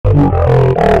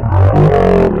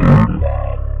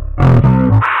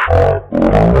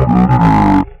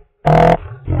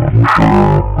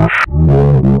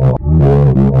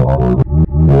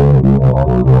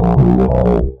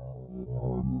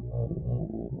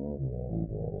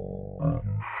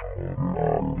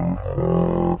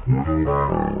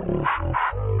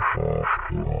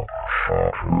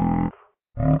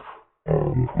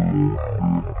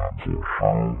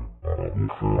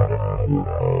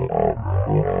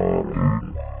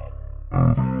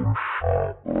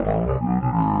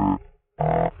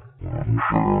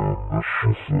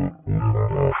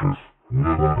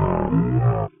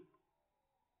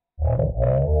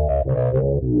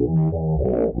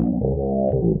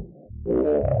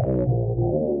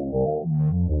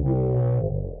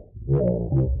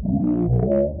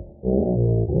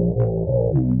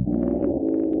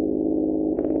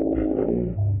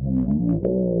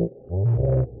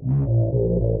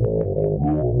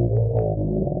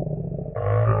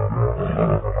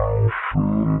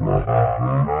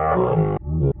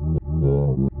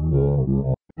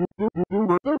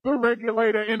The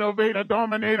regulator, innovator,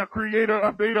 dominator, creator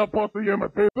of data, pussy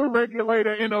imitator. The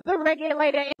regulator, innovator,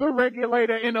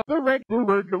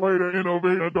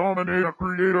 dominator,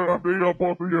 creator of data,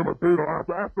 pussy imitator,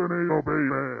 assassinator,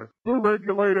 baby. The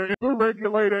regulator,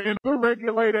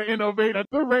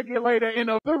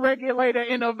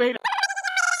 innovator,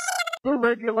 The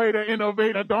regulator,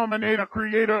 innovator, dominator,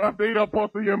 creator of data,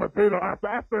 pussy imitator,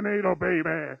 assassinator,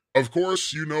 baby. Of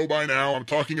course, you know by now I'm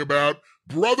talking about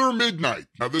Brother Midnight.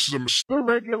 Now this is a The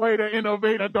regulator,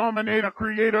 innovator, dominator,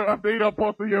 creator of data,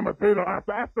 pussy imitator,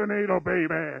 assassinator,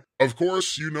 baby. Of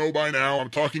course, you know by now I'm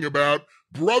talking about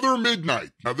Brother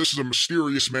Midnight. Now this is a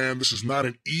mysterious man. This is not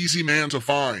an easy man to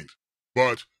find.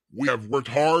 But we have worked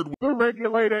hard. The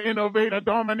regulator, innovator,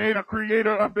 dominator,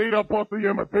 creator of data, pussy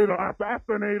imitator,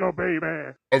 assassinator,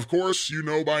 baby. Of course, you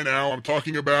know by now I'm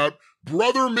talking about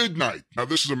Brother Midnight. Now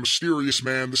this is a mysterious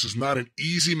man. This is not an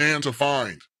easy man to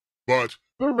find. But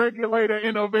the regulator,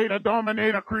 innovator,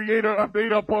 dominator, creator of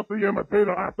data, pussy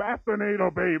imitator,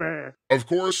 assassinator, baby. Of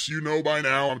course, you know by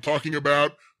now I'm talking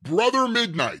about Brother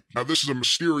Midnight. Now this is a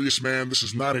mysterious man. This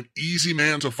is not an easy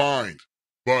man to find.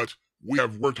 But we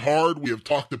have worked hard. We have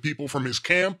talked to people from his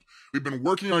camp. We've been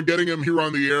working on getting him here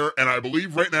on the air. And I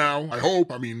believe right now, so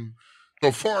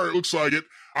far it looks like it,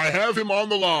 I have him on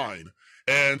the line.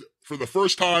 And for the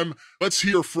first time, let's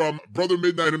hear from Brother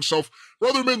Midnight himself.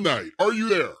 Brother Midnight, are you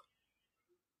there?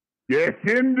 Yes,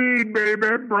 indeed,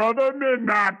 baby. Brother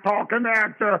Midnight talking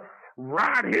at you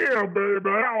right here, baby,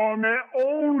 on the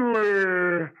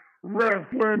only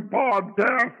wrestling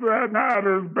podcast that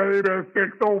matters, baby.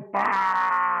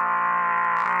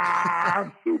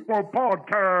 605 Super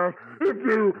Podcast. If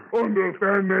you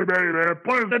understand me, baby.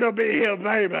 Pleasure to be here,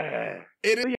 baby.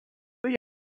 It is.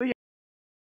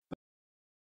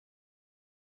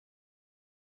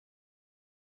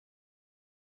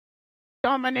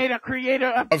 Dominator,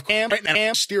 creator of camp right now.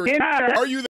 Are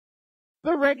you there?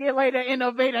 The regulator,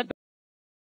 innovator.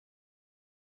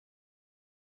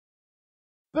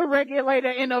 The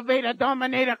regulator, innovator,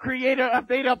 dominator, creator of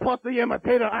data, pussy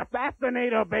imitator,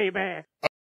 assassinator, baby.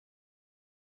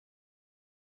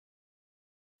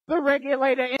 The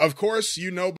regulator. Of course, you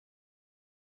know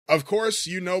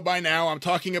by now I'm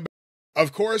talking about.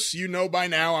 Of course, you know by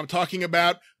now I'm talking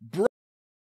about.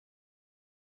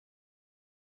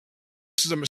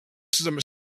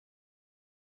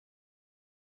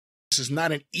 This is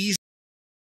not an easy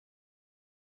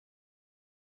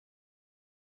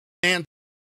man.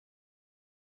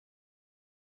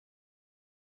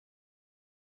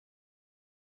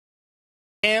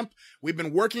 Camp. We've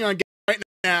been working on getting right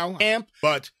now, camp,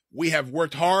 but we have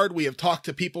worked hard. We have talked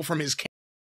to people from his camp.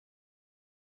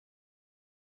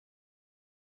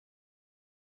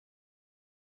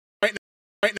 Right now.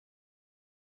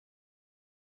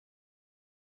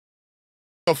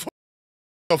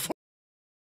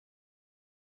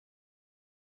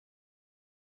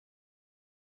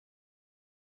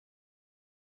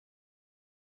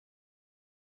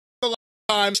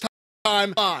 Time.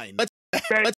 Let's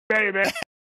baby.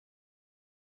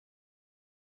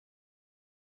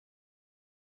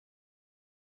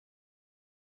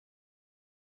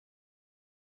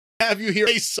 Have you here,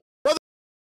 brother?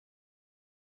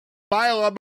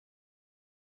 Brother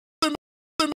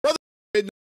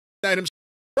Midnight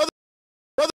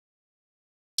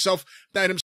himself,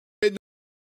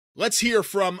 Let's hear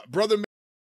from Brother.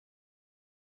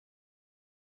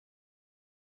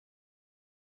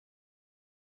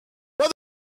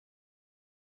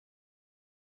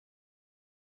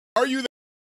 Are you there?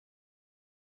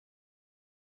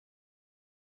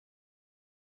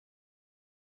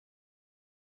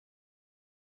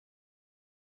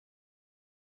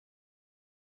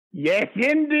 Yes,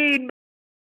 indeed.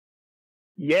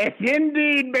 Yes,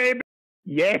 indeed, baby.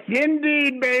 Yes,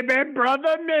 indeed, baby.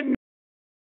 Brother Midnight.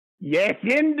 Yes,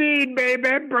 indeed,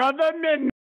 baby. Brother Midnight.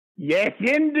 Yes,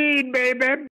 indeed,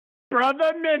 baby.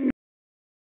 Brother Midnight.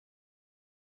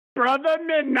 Brother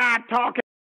Midnight talking.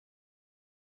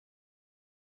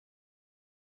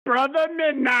 Brother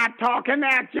Midnight talking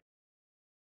at you.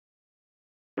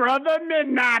 Brother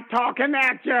Midnight talking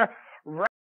at you.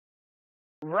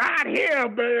 Right here,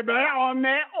 baby, on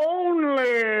the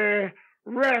only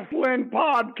wrestling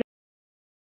podcast.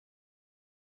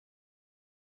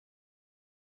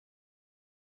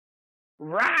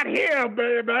 Right here,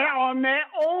 baby, on the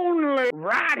only.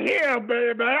 Right here,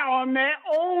 baby, on the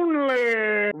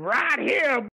only. Right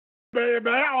here, baby,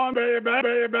 on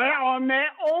the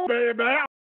only. Baby,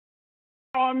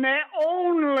 on the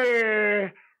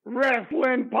only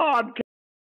wrestling podcast.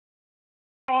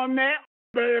 On the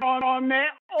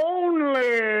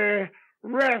only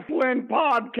wrestling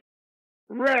podcast.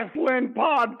 Wrestling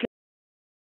podcast.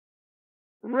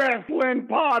 Wrestling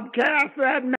podcast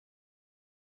that.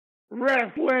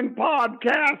 Wrestling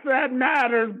podcast that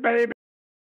matters, baby.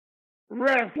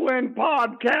 Wrestling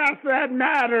podcast that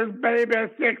matters, baby.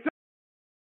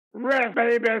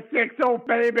 Baby 60,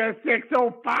 baby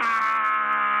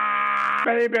 605,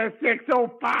 baby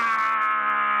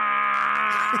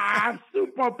 605.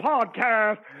 Super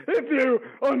podcast, if you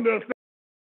understand.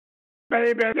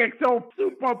 Baby 60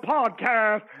 super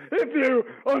podcast, if you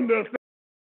understand.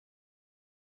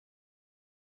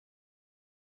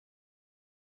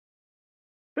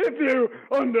 If you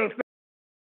understand.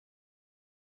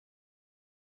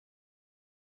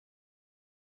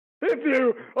 If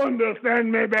you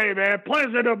understand me, baby,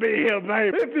 pleasure to be here,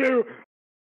 baby.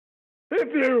 If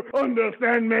you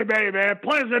understand me, baby,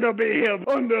 pleasure to be here.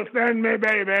 Understand me,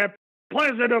 baby,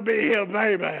 pleasure to be here,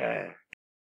 baby.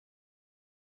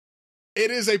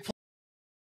 It is a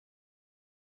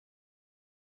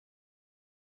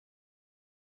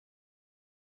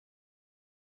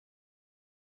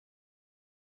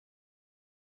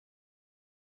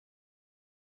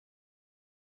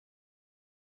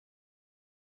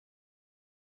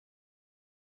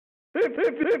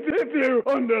If you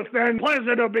understand,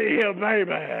 pleasure to be here,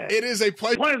 baby. It is a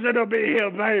pleasure to be here,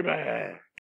 baby.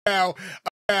 Now,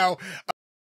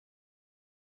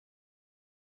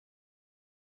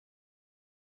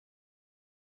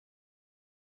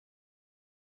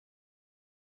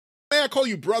 may I call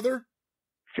you brother?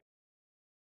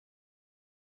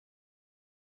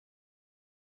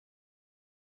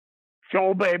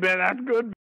 So, baby, that's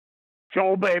good.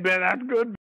 So, baby, that's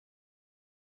good.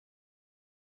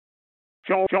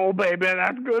 So, baby,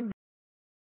 that's good.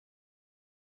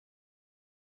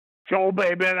 So,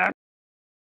 baby, that's.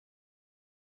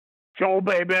 So,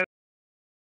 baby.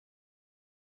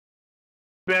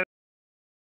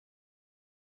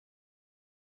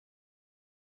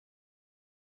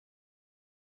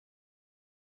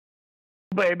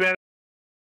 Baby.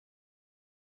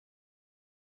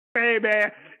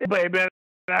 Baby,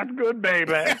 that's good,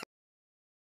 baby.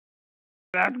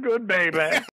 That's good,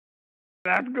 baby.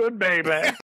 That's good,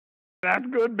 baby. That's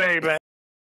good, baby.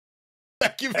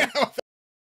 Thank you.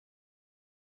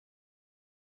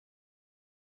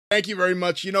 Thank you very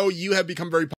much. You know, you have become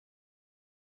very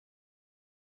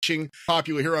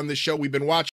popular here on this show. We've been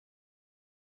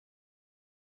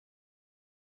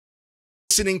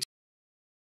listening to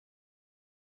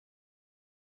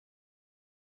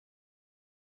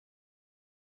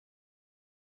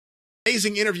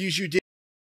amazing interviews you did.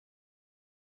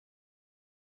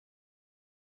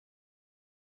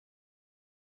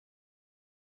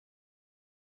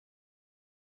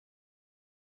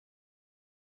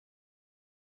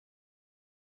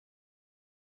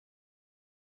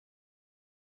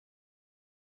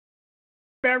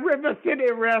 River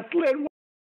City Wrestling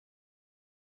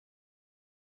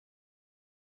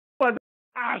was.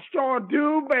 I sure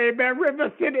do, baby.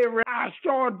 River City. I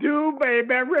sure do,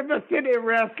 baby. River City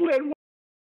Wrestling.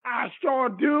 I sure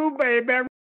do, baby.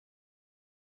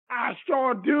 I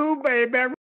sure do,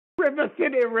 baby. River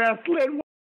City Wrestling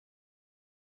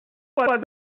was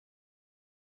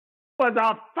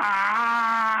a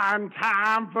fine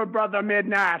time for Brother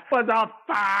Midnight. Was a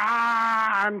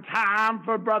fine time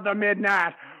for Brother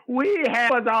Midnight.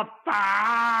 Was a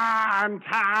fine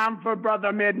time for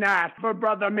Brother Midnight. For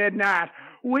Brother Midnight.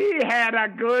 We had a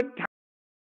good time.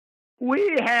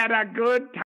 We had a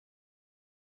good time.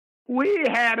 We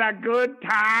had a good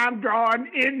time drawing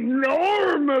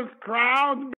enormous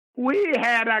crowds. We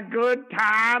had a good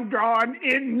time drawing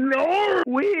enormous.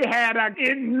 We had an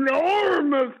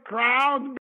enormous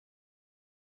crowd.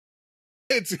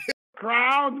 It's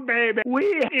crowds, baby.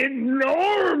 We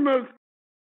enormous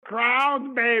crowds,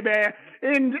 baby.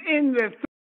 In the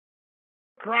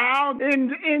crowd, in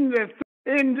the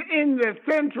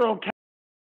central.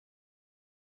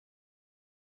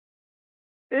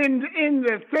 In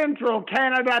the central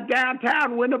Canada,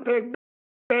 downtown Winnipeg,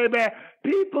 baby,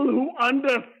 people who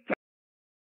understand,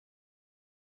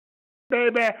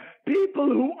 baby, people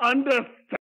who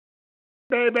understand,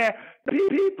 baby,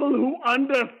 people who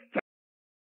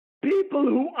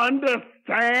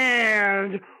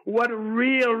understand what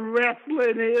real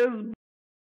wrestling is,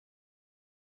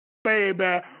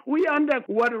 baby. We understand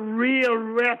what real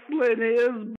wrestling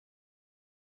is,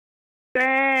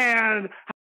 stand.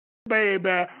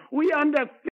 Baby, we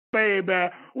understand, baby.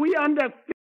 We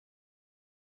understand,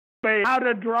 baby, how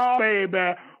to draw,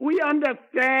 baby. We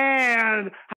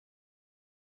understand,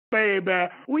 baby.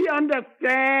 We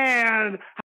understand,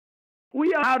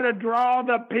 how to draw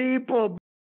the people,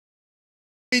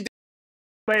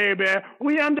 baby.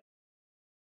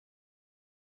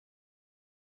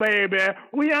 Baby.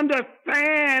 We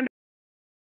understand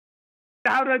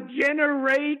how to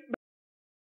generate.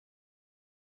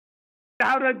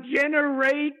 How to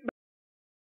generate,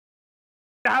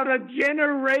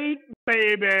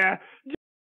 baby.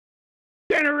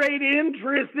 Generate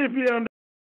interest if you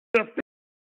understand.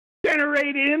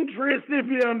 Generate interest if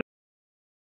you understand.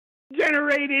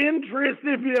 Generate interest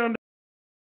if you understand.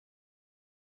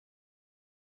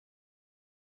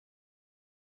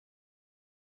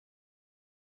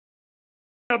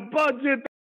 The budget,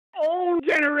 own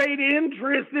generate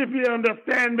interest if you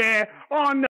understand me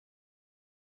on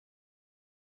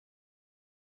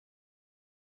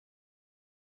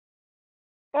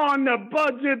the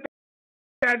budget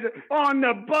that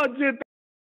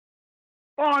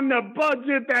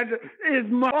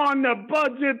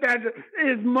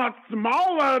is much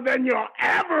smaller than your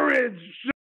average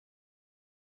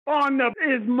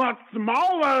is much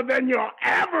smaller than your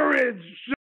average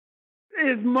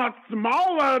is much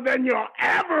smaller than your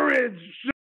average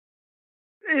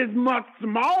is much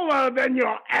smaller than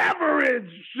your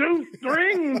average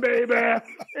shoestring, baby.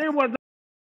 It was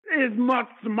is much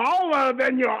smaller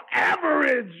than your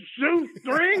average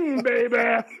shoestring,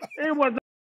 baby. It was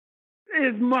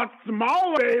is much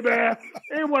smaller, baby.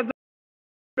 It was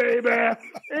baby.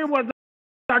 It was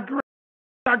a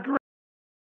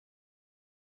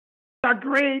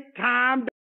great time,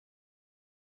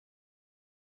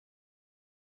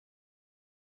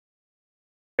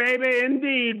 baby.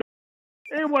 Indeed,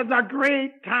 it was a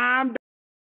great time.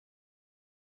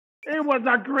 It was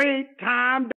a great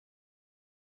time.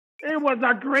 It was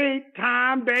a great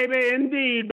time, baby,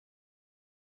 indeed.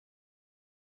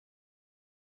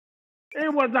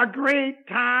 It was a great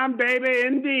time, baby,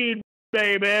 indeed,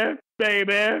 baby.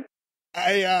 Baby.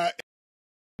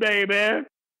 Baby.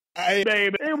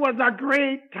 It was a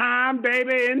great time,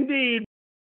 baby, indeed,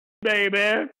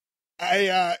 baby.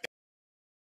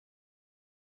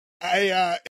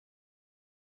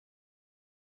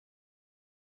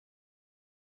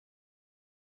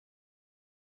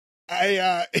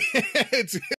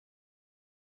 It's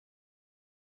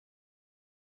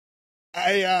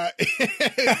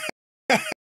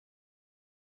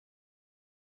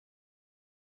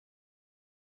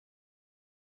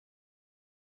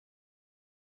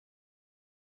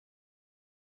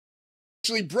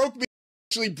actually broke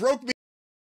me.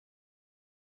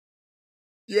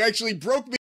 You actually broke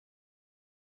me.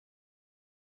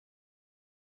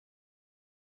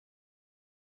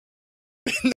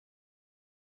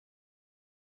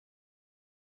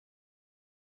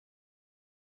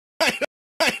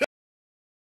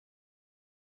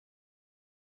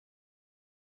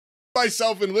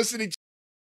 Myself and listening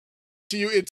to you,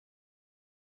 it's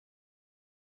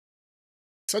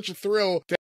such a thrill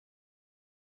to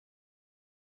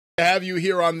have you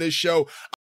here on this show.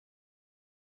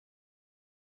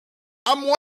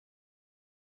 I'm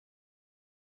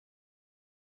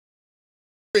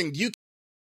wondering, you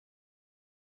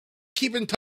keep in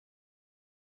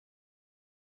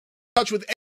touch with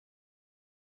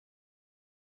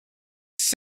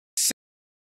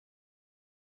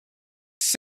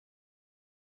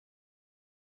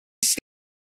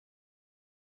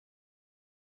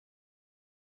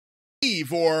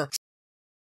Steve or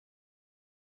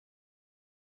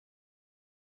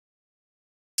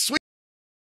Sweet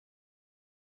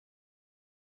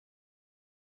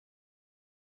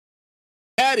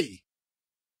Patty?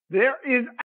 There is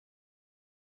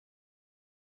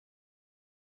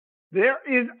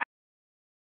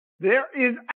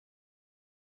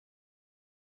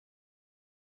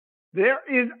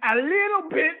a little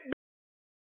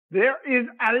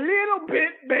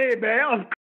bit, baby, of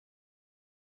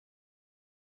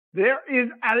There is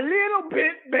a little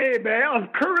bit, baby,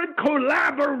 of current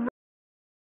collaboration.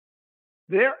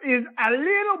 There is a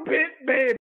little bit,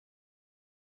 baby,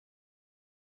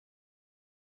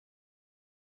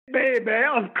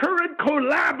 of current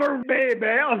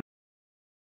collaboration,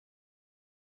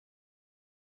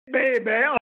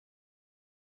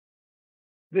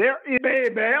 there is,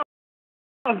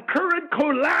 of current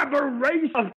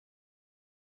collaboration,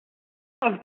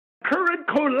 of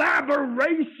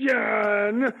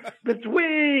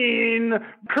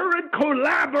current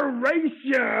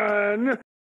collaboration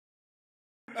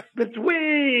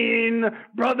between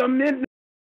Brother Midnight,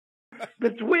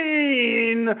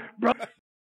 between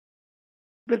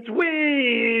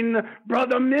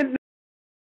Brother Midnight,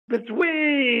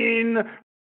 between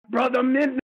Brother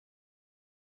Midnight,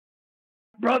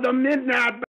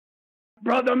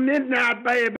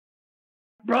 baby,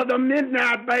 Brother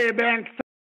Midnight, baby, and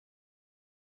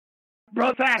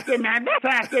Brother Sassy Man,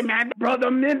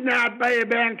 Brother Midnight,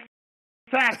 baby, and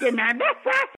Sassy Man,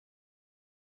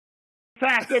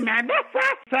 Sassy Man,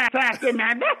 Sassy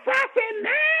Man,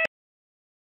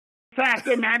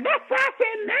 Sassy Man,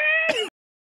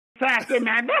 Sassy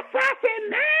Man,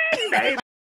 baby.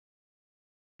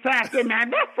 Sassy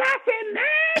Man,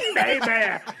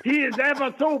 baby. He is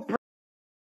ever so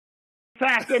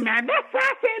Sassy Man,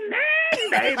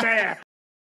 baby.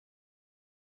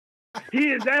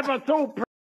 He is ever so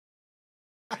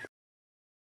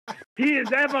He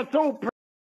is ever so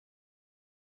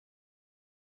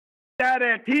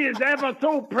Daddy. He is ever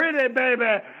so pretty,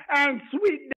 baby, and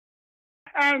sweet,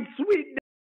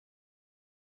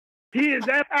 He is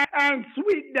and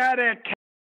sweet daddy.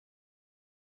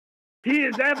 He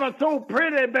is ever so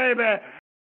pretty, baby,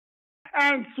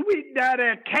 and sweet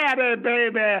daddy Caddy,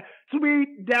 baby.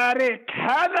 Sweet daddy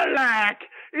Cadillac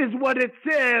is what it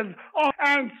says. Oh,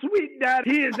 and sweet daddy,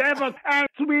 he is ever, and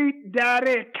sweet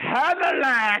daddy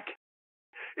Cadillac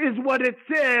is what it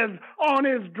says on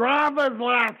his driver's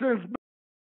license.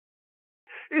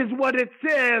 Is what it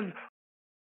says.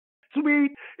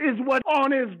 Sweet is what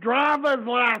on his driver's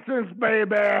license,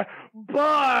 baby.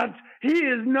 But he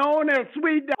is known as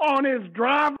Sweet on his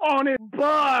drive, on his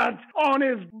butt,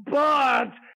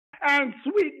 and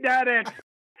Sweet Daddy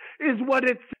is what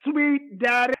it's Sweet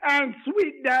Daddy and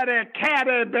Sweet Daddy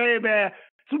Caddy, baby.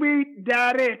 Sweet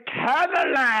Daddy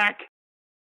Cadillac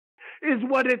is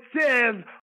what it says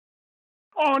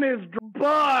on his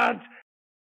butt.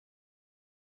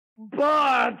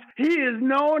 But he is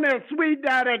known as Sweet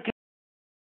Daddy.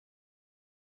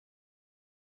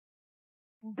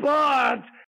 But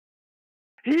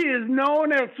he is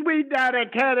known as Sweet Daddy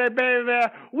Caddy, baby.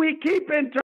 We keep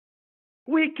in touch.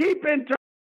 We keep in touch.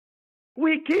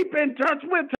 We keep in touch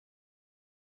with.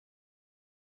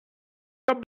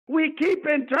 We keep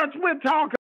in touch with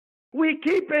talk. We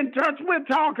keep in touch with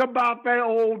talk about their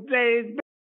old days.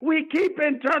 We keep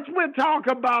in touch with talk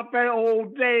about their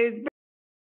old days.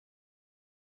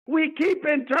 We keep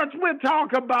in touch with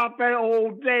talk about their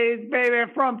old days, baby,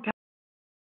 from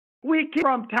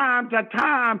time to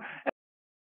time,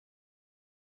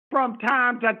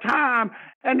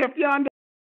 and if you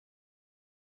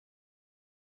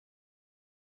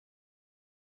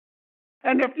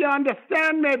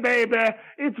understand me, baby,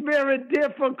 it's very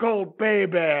difficult,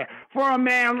 baby, for a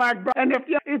man like,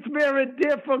 it's very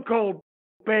difficult,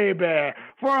 baby,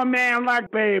 for a man like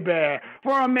Brother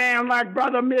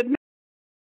Midnight.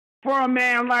 For a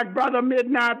man like Brother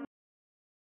Midnight.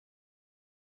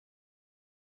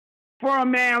 For a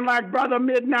man like Brother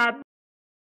Midnight.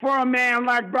 For a man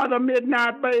like Brother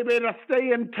Midnight, baby, to stay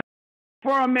in touch.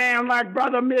 For a man like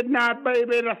Brother Midnight,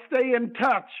 baby, to stay in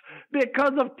touch.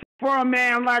 Because of, for a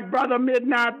man like Brother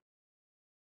Midnight.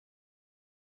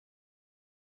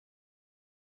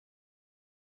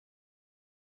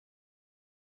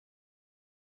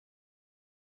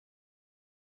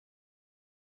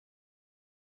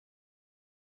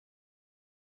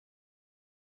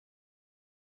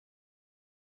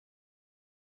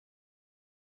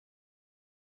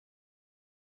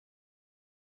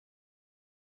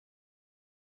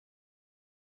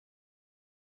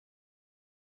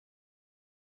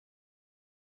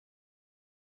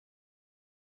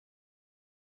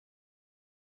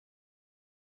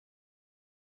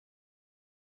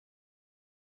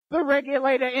 The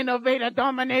regulator, innovator,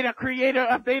 dominator, creator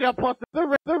of data plus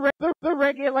the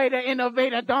regulator,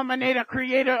 innovator, dominator,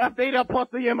 creator of data plus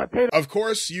the imitator. Of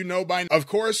course, you know by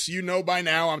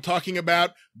now I'm talking about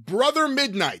Brother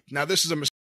Midnight. Now this is a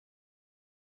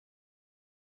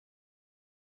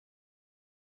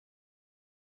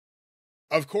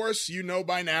Of course, you know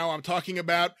by now I'm talking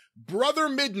about Brother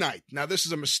Midnight. Now this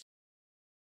is a mistake.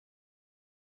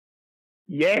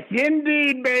 Yes,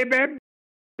 indeed, baby.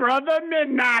 Brother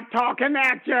Midnight talking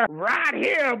at you right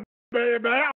here, baby,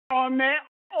 on the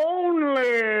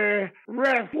only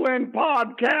wrestling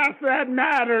podcast that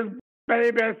matters,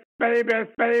 baby,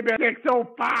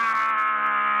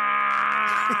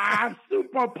 605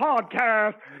 Super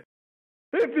Podcast.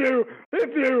 If you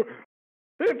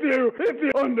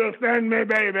understand me,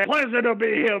 baby, pleasure to be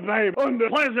here, baby.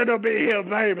 Pleasure to be here,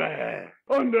 baby.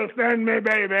 Understand me,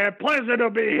 baby. Pleasure to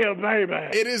be here,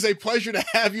 baby. It is a pleasure to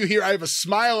have you here. I have a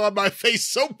smile on my face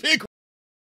so big.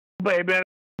 Baby,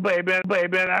 that's good,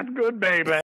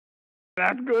 baby.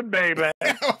 That's good, baby.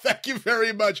 Oh, thank you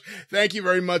very much. Thank you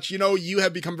very much. You know, you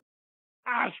have become...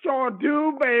 I sure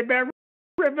do, baby.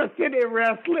 River City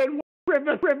Wrestling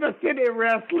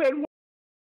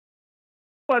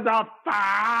was a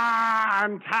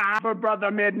fine time for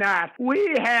Brother Midnight.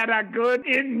 We had a good,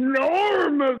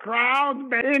 enormous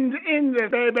crowd in this,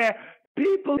 baby.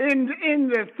 People in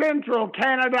the central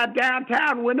Canada,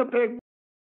 downtown Winnipeg,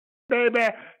 baby.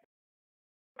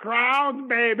 Crowds,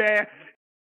 baby.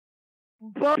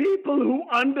 But people who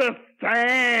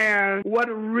understand what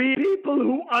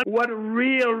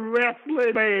real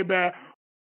wrestling, baby.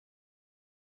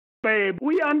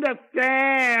 We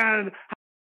understand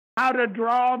how to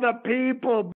draw the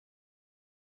people,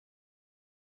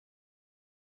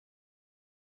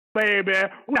 baby.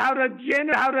 How to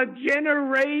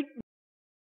generate,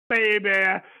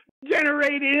 baby.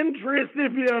 Generate interest,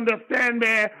 if you understand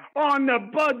me, on the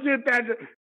budget that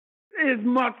is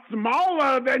much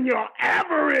smaller than your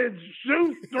average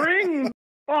shoestring.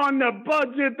 On the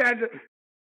budget that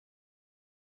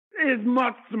is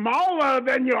much smaller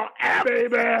than your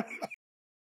average, baby.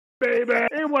 Baby,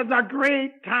 it was a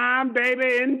great time,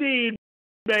 baby, indeed,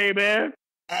 baby.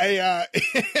 There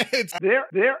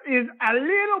is a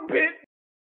little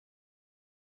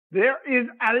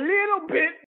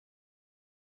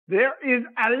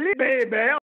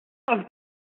baby, of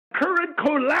current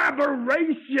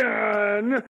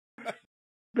collaboration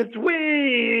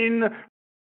between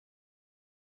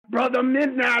Brother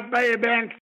Midnight, baby,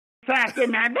 and Sassy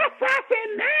Man. The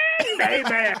Sassy Man,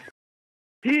 baby.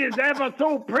 He is ever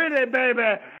so pretty,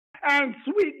 baby. And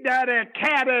Sweet Daddy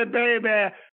Caddy, baby.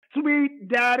 Sweet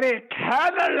Daddy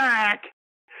Cadillac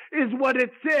is what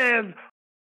it says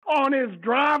on his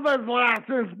driver's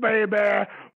license, baby.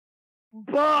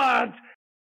 But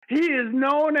he is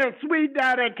known as Sweet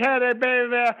Daddy Caddy,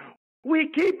 baby. We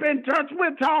keep in touch.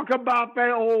 We talk about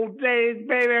the old days,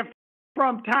 baby,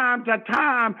 from time to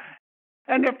time.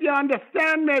 And if you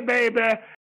understand me, baby,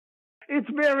 it's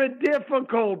very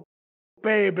difficult,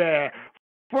 baby,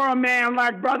 for a man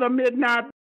like Brother Midnight,